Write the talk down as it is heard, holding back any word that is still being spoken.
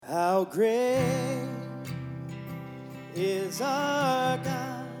great is our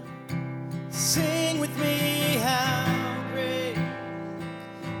God. Sing with me, how great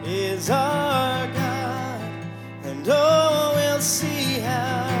is our God. And oh, we'll see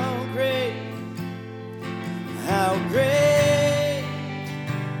how great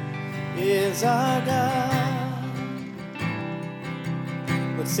is our God.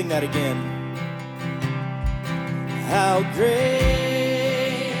 Let's sing that again. How great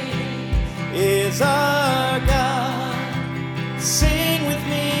is our God. Sing with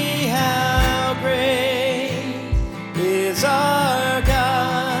me, how great is our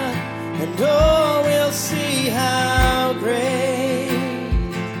God. And oh, we'll see how great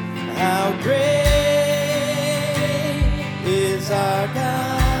is our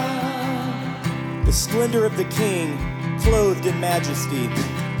God. The splendor of the King, clothed in majesty.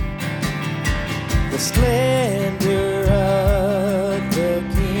 The splendor of the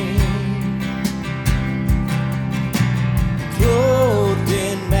King, clothed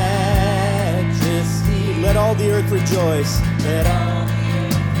in majesty. Let all the earth rejoice. Let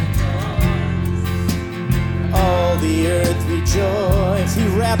all the earth rejoice. He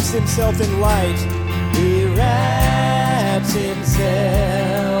wraps himself in light. He wraps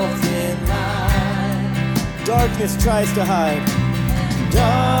himself in light. Darkness tries to hide.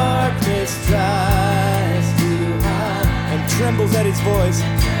 Darkness tries to hide and trembles at his voice.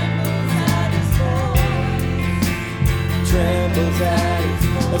 Trembles at his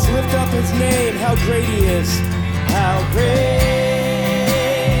voice. Let's lift up his name. How great he is. How great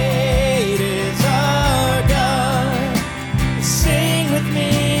is our God. Sing with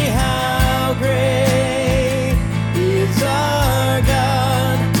me. How great is our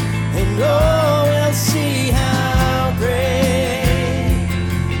God. And oh, we'll see how great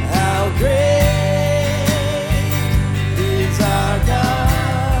is our God.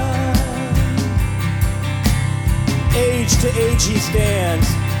 Age to age he stands,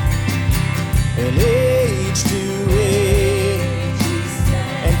 and age to age he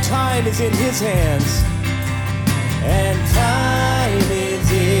stands. And time is in his hands, and time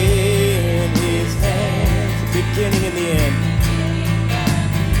is in his hands. Beginning and the end.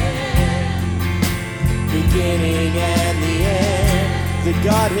 Beginning and the end. The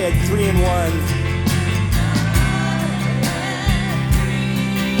Godhead, 3 in 1.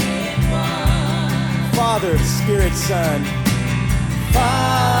 Father, Spirit, Son.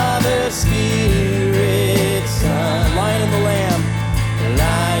 Father, Spirit, Son. Lion and the Lamb. The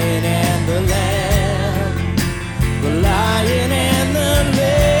Lion and the Lamb. The Lion and the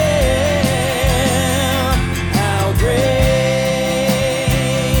Lamb. How great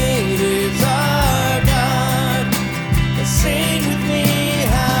is our God. Sing with me,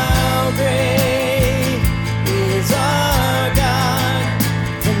 how great is our God.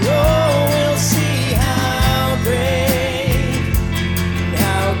 And oh, we'll see how great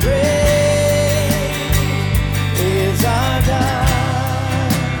is our God.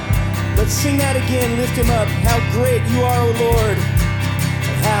 Let's sing that again, lift him up. How great you are, O Lord.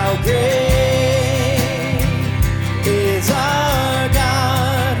 How great is our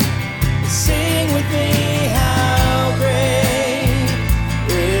God. Sing with me, how great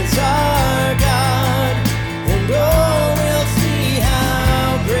is our God. And oh, we'll see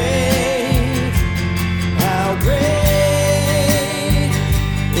how great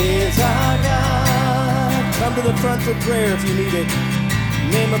is our God. Come to the front for prayer if you need it.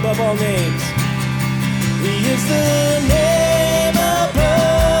 Name above all names. He is the name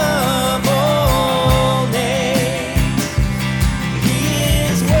above all names. He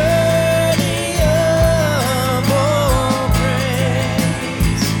is worthy of all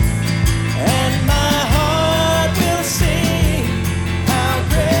praise. And my heart will sing how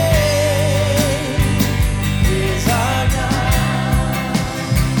great is our God.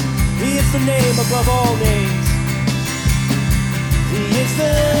 He is the name above all names. He is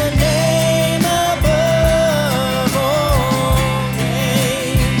the name above all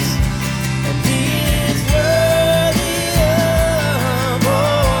names, and he is worthy of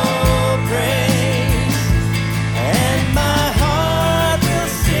all praise. And my heart will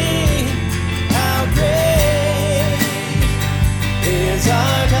sing how great is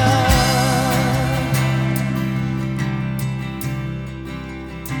our God.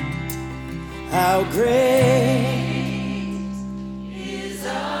 How great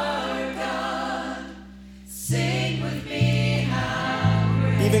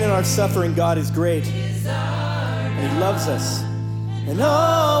even in our suffering, God is great. And he loves us. And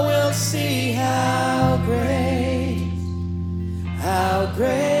oh, we'll see how great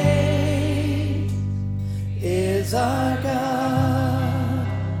is our God.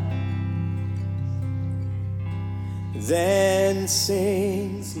 Then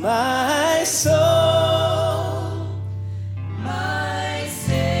sings my soul, my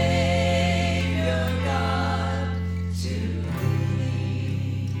Savior God, to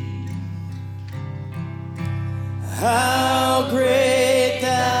thee. how great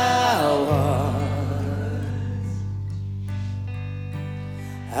thou art,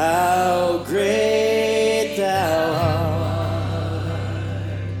 how great thou art.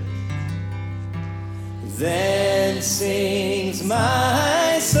 Then sings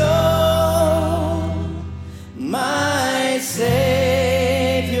my soul, my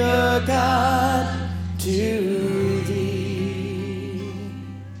Savior God, to thee.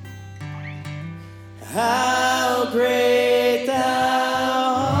 How great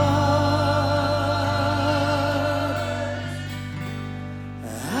thou art,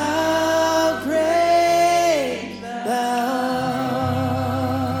 how great thou art.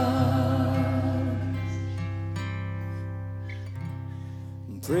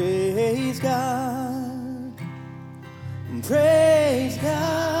 Praise God, praise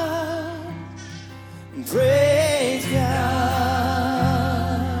God, praise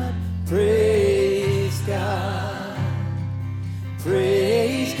God, praise God,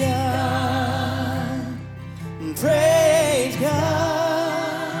 praise God, praise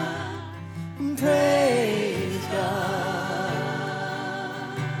God, praise God,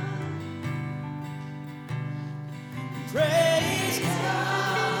 praise God,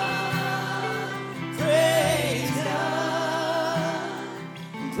 praise God,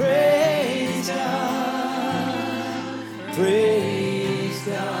 praise God, praise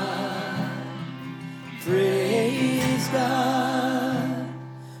God, praise God,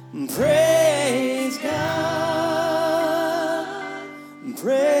 praise God,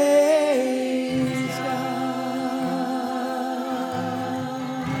 praise God.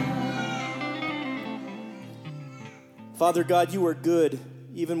 Father God, you are good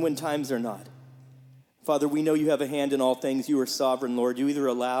even when times are not. Father, we know you have a hand in all things. You are sovereign, Lord. You either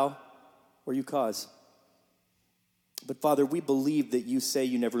allow or you cause. But Father, we believe that you say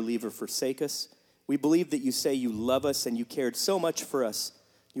you never leave or forsake us. We believe that you say you love us and you cared so much for us.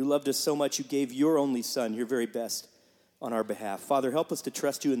 You loved us so much you gave your only son, your very best, on our behalf. Father, help us to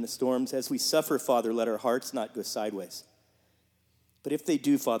trust you in the storms. As we suffer, Father, let our hearts not go sideways. But if they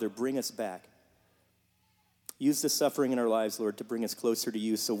do, Father, bring us back. Use the suffering in our lives, Lord, to bring us closer to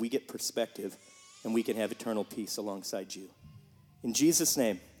you so we get perspective and we can have eternal peace alongside you. In Jesus'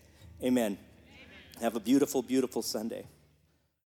 name, amen. Have a beautiful, beautiful Sunday.